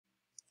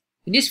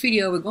In this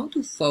video, we're going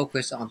to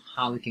focus on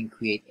how we can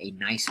create a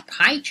nice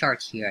pie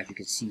chart here, as you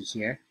can see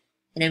here.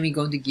 And then we're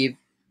going to give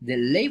the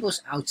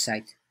labels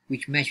outside,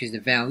 which measures the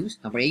values,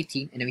 number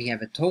 18, and then we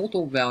have a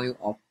total value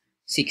of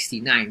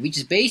 69, which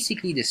is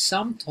basically the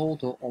sum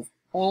total of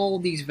all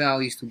these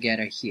values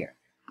together here.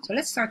 So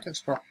let's start to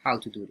explore how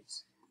to do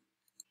this.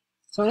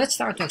 So let's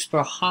start to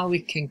explore how we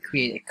can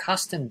create a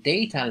custom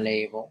data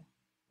label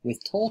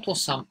with total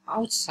sum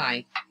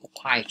outside the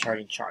pie chart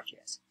in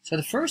chart.js. So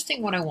the first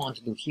thing what I want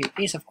to do here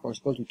is, of course,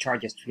 go to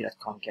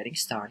chartjs-plugin.com getting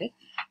started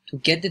to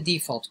get the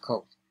default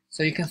code.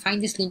 So you can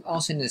find this link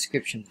also in the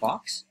description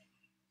box.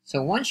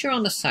 So once you're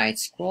on the site,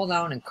 scroll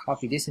down and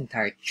copy this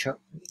entire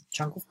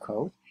chunk of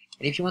code.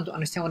 And if you want to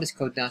understand what this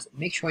code does,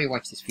 make sure you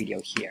watch this video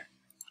here.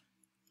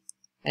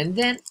 And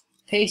then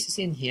paste this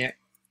in here,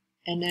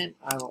 and then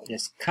I will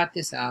just cut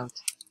this out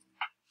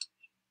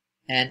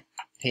and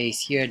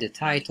paste here the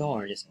title,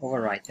 or just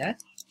overwrite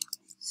that,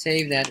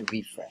 save that,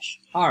 refresh.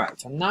 Alright,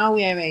 so now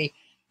we have a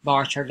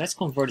bar chart. Let's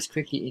convert this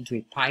quickly into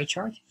a pie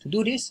chart. To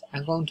do this,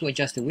 I'm going to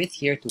adjust the width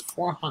here to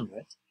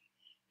 400,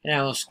 and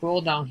I will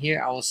scroll down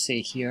here. I will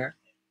say here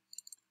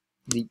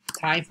the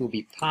type will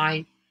be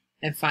pie,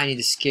 and finally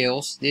the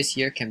scales this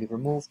here can be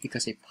removed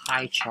because a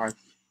pie chart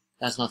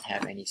does not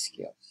have any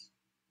scales.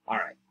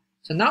 Alright,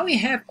 so now we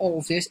have all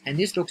of this, and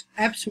this looks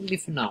absolutely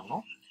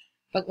phenomenal.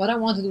 But what I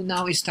want to do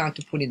now is start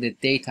to put in the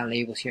data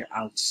labels here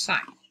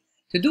outside.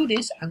 To do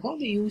this, I'm going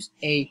to use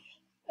a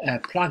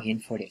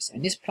plugin for this.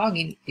 And this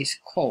plugin is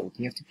called,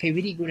 you have to pay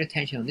really good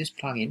attention on this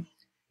plugin,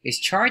 is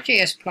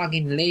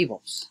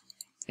chart.js-plugin-labels.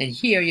 And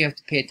here you have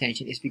to pay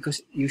attention is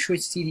because you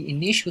should see the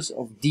initials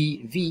of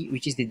DV,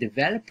 which is the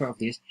developer of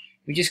this,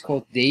 which is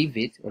called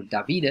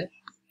Davide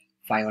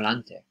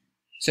Violante.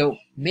 So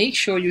make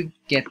sure you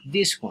get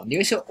this one.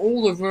 There is an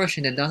older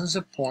version that doesn't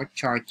support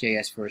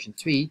chart.js version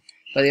 3,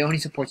 but it only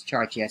supports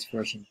chart.js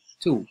version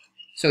 2.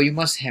 So you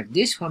must have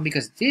this one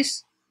because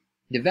this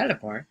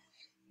developer,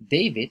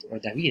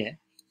 Davide,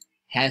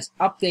 has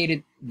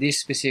updated this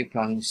specific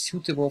plugin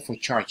suitable for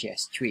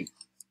chart.js 3.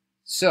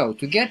 So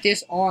to get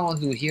this, all I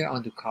want to do here, I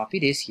want to copy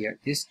this here,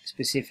 this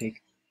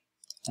specific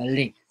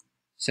link.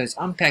 So it's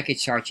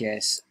unpackaged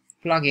chart.js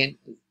plugin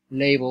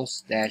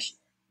labels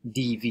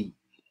 -dv.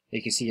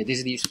 You can see here, this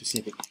is the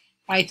specific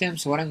item.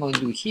 So what I'm going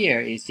to do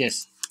here is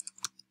just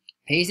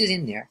paste this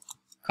in there,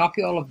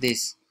 copy all of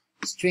this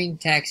string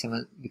text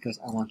because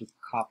I want to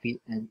copy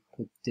and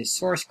put the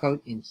source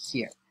code in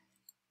here.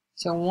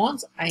 So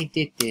once I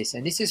did this,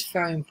 and this is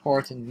very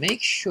important,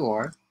 make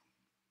sure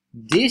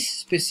this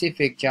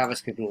specific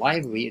JavaScript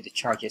library, the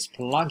chart.js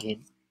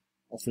plugin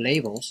of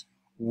labels,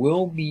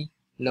 will be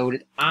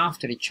loaded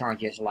after the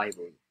chart.js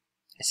library.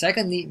 And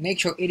secondly, make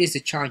sure it is the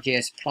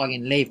chart.js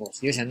plugin labels.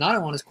 There's another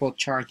one that's called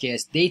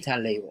chart.js data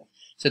label.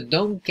 So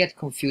don't get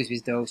confused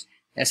with those.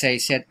 As I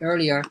said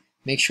earlier,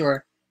 make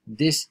sure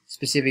this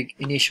specific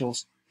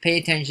initials,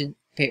 pay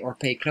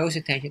close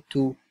attention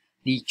to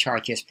the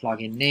chart.js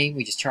plugin name,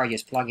 which is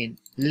chart.js plugin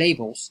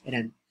labels, and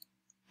then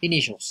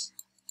initials.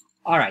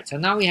 Alright, so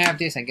now we have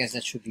this. I guess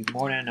that should be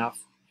more than enough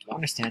to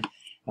understand.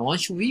 And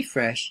once you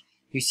refresh,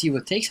 you see it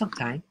will take some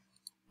time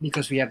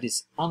because we have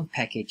this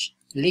unpackaged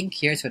link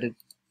here so that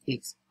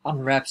it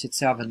unwraps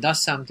itself and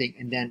does something,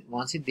 and then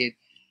once it did,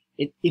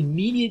 it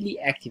immediately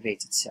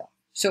activates itself.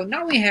 So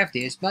now we have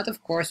this, but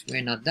of course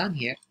we're not done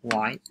here.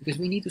 Why? Because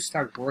we need to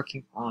start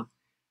working on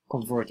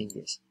converting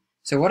this.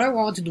 So what I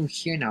want to do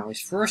here now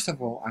is, first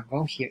of all, I'm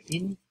going here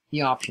in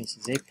the options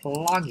and say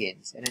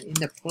plugins, and then in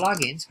the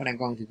plugins, what I'm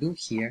going to do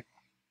here,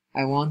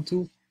 I want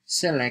to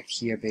select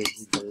here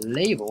basically the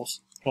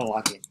labels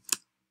plugin,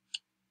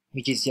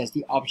 which is just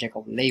the object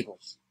of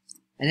labels.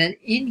 And then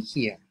in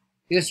here,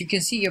 because you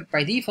can see here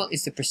by default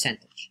it's the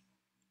percentage.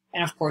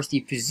 And of course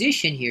the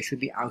position here should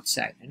be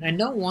outside. And I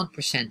don't want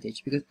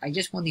percentage because I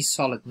just want these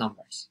solid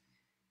numbers.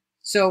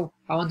 So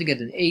I want to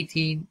get an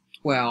 18,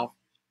 12,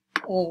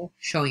 all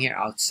showing here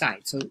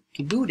outside. So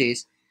to do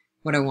this,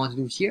 what I want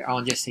to do here,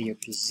 I'll just say your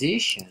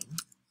position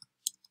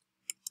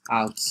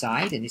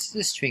outside, and this is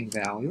a string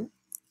value.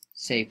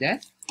 Save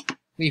that,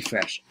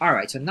 refresh.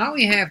 Alright, so now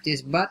we have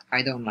this, but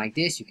I don't like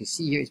this. You can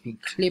see here it's being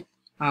clipped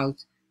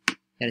out.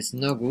 That is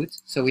no good.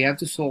 So we have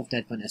to solve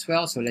that one as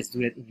well. So let's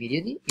do that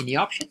immediately. In the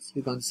options,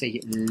 we're going to say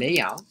here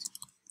layout.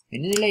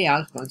 And in the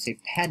layout, we're going to say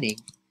padding.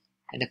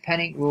 And the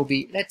padding will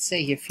be, let's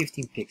say here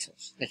 15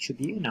 pixels. That should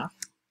be enough.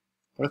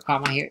 Put a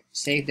comma here,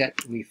 save that,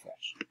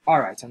 refresh.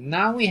 Alright, so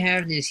now we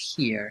have this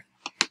here.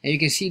 And you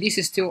can see this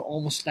is still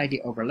almost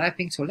slightly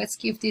overlapping. So let's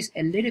give this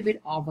a little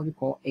bit of what we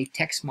call a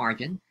text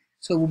margin.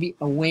 So it will be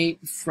away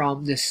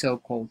from the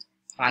so-called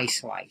pie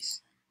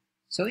slice.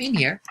 So in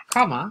here,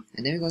 comma,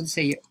 and then we're going to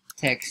say here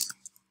text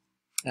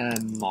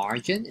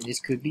margin, and this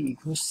could be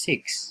equals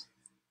 6.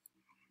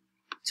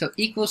 So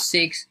equals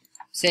 6,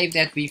 save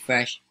that,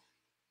 refresh.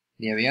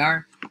 There we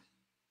are.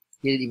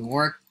 Did it even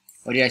work?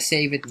 Or did I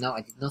save it? No,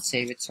 I did not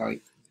save it,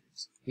 sorry.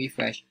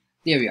 Refresh.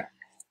 There we are.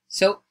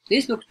 So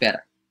this looks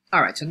better.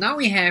 Alright, so now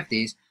we have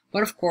this,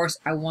 but of course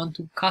I want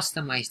to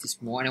customize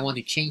this more, and I want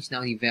to change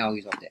now the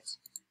values of this.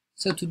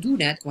 So to do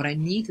that, what I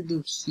need to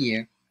do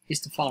here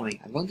is the following.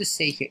 I'm going to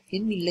say here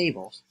in the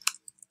labels,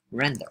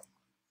 render.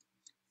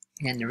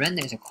 And the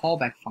render is a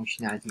callback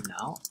functionality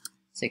now.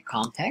 Say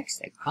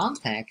context,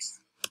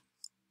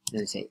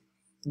 then say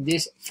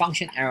this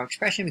function arrow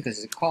expression because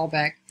it's a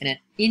callback, and then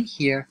in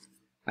here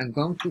I'm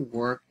going to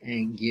work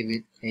and give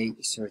it a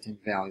certain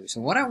value. So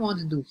what I want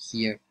to do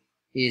here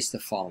is the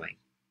following.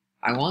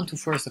 I want to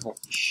first of all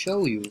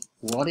show you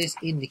what is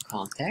in the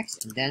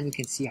context, and then we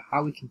can see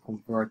how we can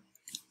convert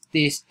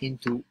this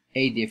into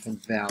a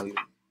different value.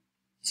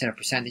 Instead of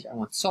percentage, I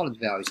want solid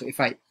value. So if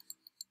I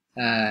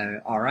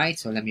alright,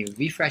 so let me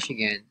refresh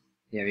again.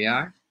 There we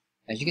are.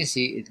 As you can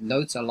see, it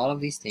loads a lot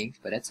of these things,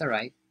 but that's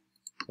alright.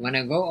 When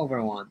I go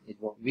over one, it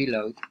will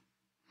reload.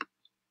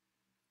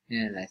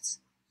 And let's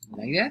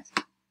like that.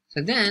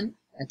 So then,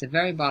 at the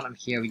very bottom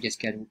here, we just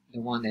get the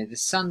one that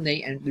is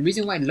Sunday. And the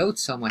reason why it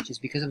loads so much is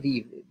because of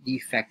the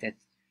effect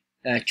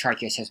that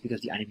chart.js has because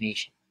of the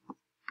animation.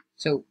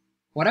 So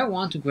what I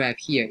want to grab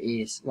here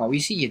is, well, we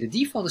see here the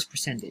default is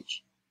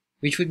percentage,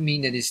 which would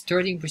mean that it's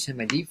 13%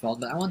 by default,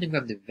 but I want to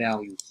grab the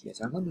value here.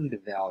 So I'm going to do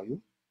the value.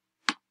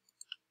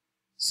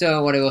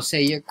 So what I will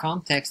say here,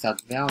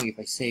 context.value, if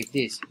I save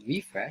this,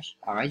 refresh,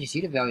 alright, you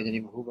see the value, then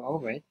you hover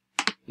over it.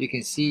 You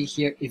can see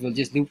here, it will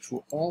just loop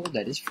through all,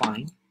 that is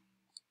fine.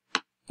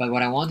 But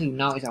what I want to do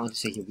now is I want to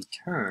say here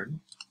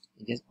return,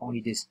 and just only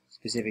this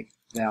specific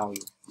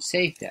value.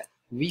 Save that,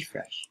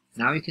 refresh.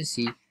 Now you can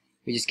see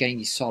we're just getting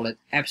these solid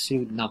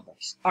absolute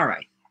numbers.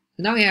 Alright,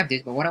 so now we have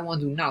this, but what I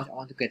want to do now is I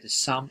want to get the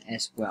sum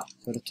as well.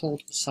 So the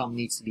total sum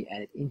needs to be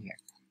added in here.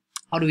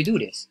 How do we do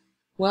this?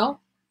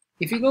 Well,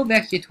 if we go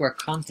back here to our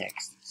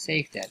context,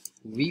 save that,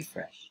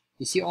 refresh.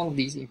 You see all of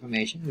these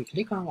information. We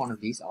click on one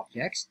of these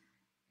objects.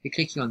 We're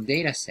clicking on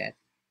data set.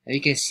 And you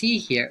can see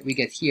here, we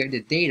get here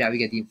the data, we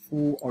get the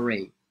full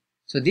array.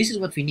 So this is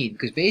what we need,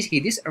 because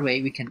basically this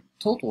array we can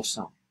total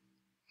sum.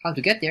 How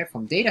to get there?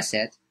 From data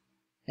set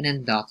and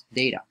then dot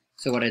data.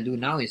 So what I do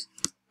now is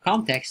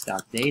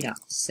context.data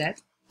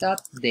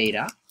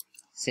set.data,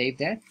 save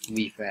that,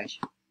 refresh.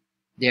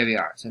 There we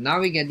are. So now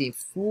we get the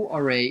full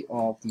array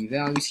of the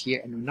values here,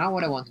 and now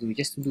what I want to do is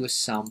just to do a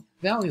sum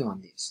value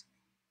on this.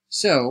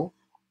 So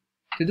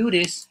to do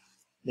this,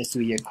 let's do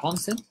here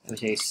constant, I will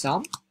say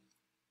sum.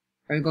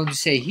 I'm going to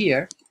say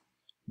here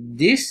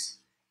this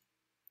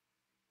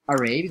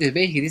array, because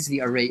basically this is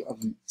the array of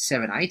the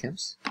 7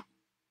 items.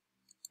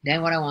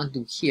 Then what I want to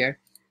do here,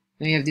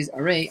 when we have this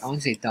array, I want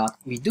to say dot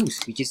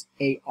reduce, which is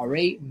a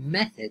array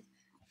method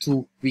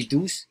to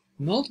reduce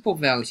multiple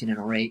values in an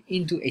array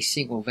into a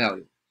single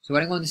value. So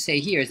what I'm going to say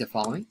here is the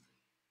following.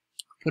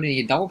 Put in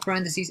your double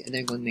parentheses, and then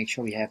I'm going to make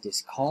sure we have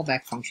this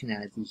callback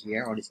functionality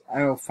here, or this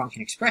arrow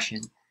function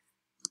expression.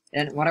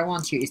 And what I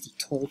want here is the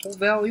total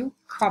value,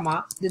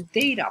 comma, the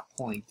data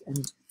point.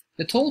 And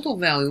the total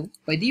value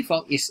by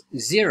default is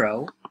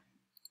 0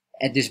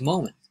 at this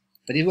moment.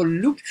 But it will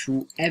loop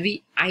through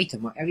every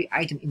item or every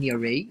item in the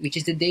array, which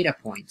is the data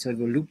point. So it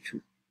will loop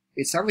through.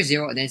 It starts with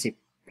 0 and then say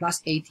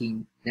plus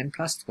 18, then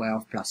plus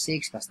 12, plus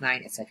 6, plus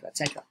 9, etc.,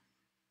 etc.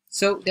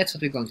 So that's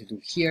what we're going to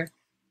do here.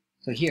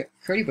 So here,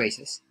 curly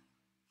braces.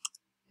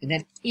 And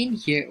then in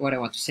here, what I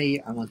want to say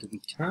here, I want to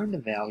return the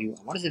value.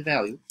 And what is the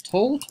value?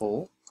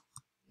 Total.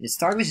 And it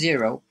starts with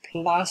 0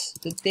 plus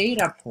the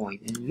data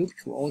point. And loop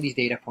through all these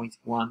data points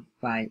one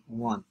by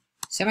one.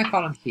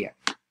 Semicolon here.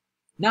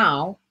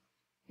 Now,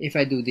 if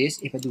I do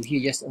this, if I do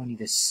here just only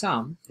the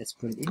sum, let's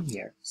put it in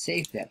here.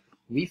 Save that.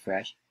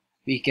 Refresh.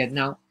 We get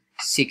now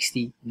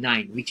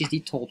 69, which is the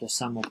total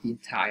sum of the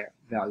entire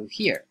value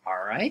here.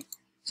 Alright?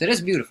 So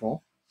that's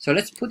beautiful. So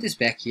let's put this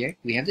back here.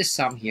 We have the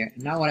sum here.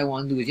 And now what I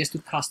want to do is just to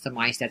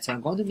customize that. So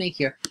I'm going to make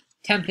here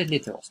template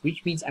literals,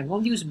 which means I'm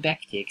going to use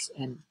backticks.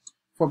 And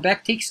for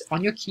backticks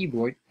on your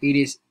keyboard, it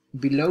is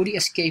below the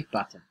escape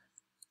button,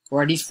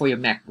 or at least for your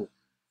MacBook.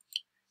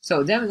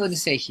 So then we're going to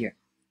say here,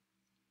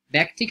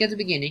 backtick at the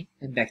beginning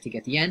and backtick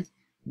at the end.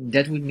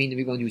 That would mean that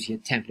we're going to use here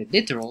template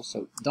literal,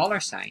 so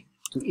 $sign,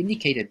 to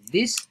indicate that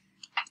this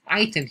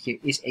item here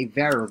is a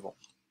variable.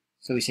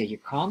 So we say here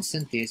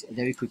constant this, and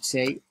then we could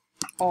say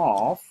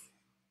of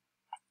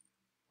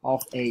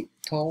a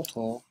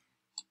total,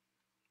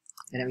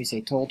 and then we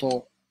say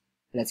total,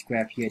 let's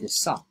grab here the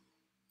sum.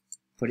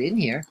 Put it in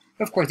here.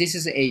 Of course, this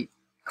is a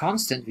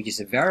constant, which is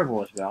a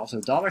variable as well, so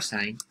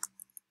 $sign,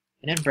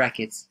 and then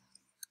brackets.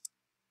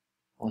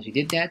 Once we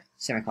did that,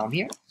 semicolon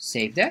here,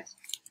 save that,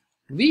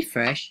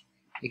 refresh.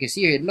 You can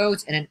see here it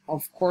loads, and then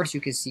of course you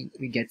can see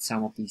we get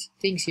some of these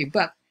things here,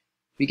 but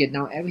we get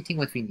now everything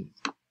what we need.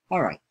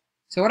 Alright,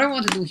 so what I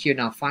want to do here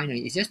now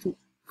finally is just to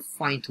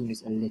fine tune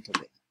this a little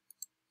bit.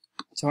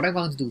 So what I'm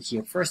going to do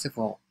here, first of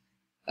all,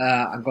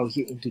 I'm going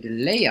here into the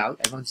layout.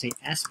 I'm going to say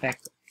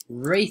aspect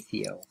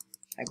ratio.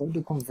 I'm going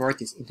to convert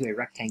this into a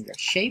rectangular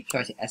shape, so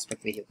I say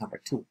aspect ratio number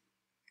 2.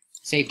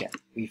 Save that,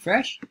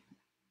 refresh.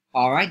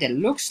 Alright, that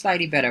looks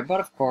slightly better, but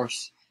of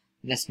course,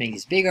 let's make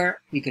this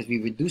bigger because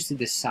we reduced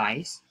the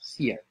size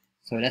here.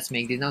 So let's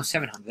make this now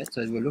 700,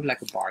 so it will look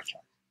like a bar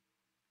chart.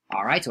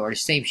 Alright, so the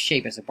same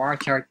shape as a bar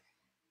chart.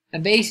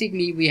 And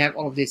basically we have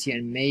all of this here,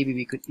 and maybe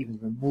we could even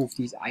remove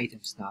these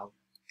items now.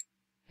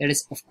 That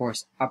is of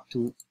course up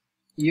to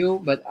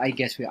but I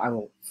guess I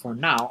will, for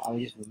now, I will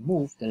just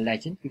remove the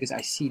legend because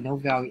I see no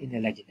value in the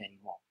legend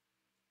anymore.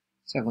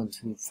 So I'm going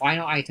to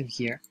final item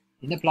here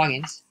in the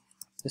plugins,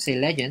 to say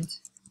legend,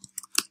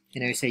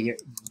 and I say here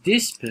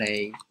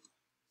display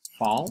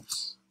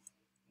false.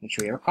 Make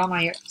sure you have a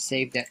comma here,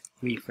 save that,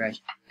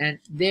 refresh, and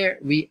there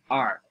we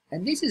are.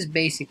 And this is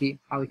basically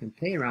how we can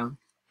play around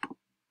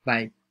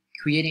by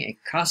creating a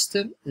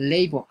custom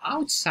label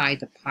outside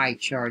the pie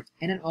chart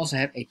and then also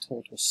have a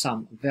total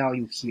sum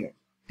value here.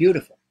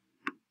 Beautiful.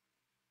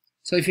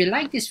 So if you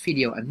like this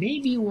video and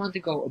maybe you want to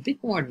go a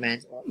bit more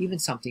advanced or even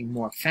something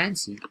more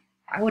fancy,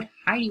 I would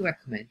highly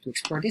recommend to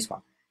explore this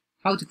one.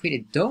 How to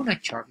create a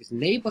donut chart with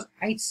labels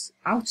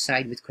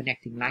outside with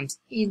connecting lines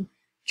in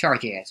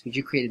chart.js, which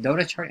you create a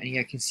donut chart, and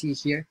you can see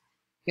here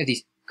you have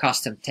these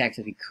custom tags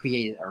that we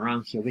created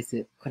around here with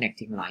the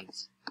connecting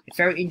lines. A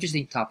very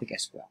interesting topic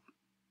as well.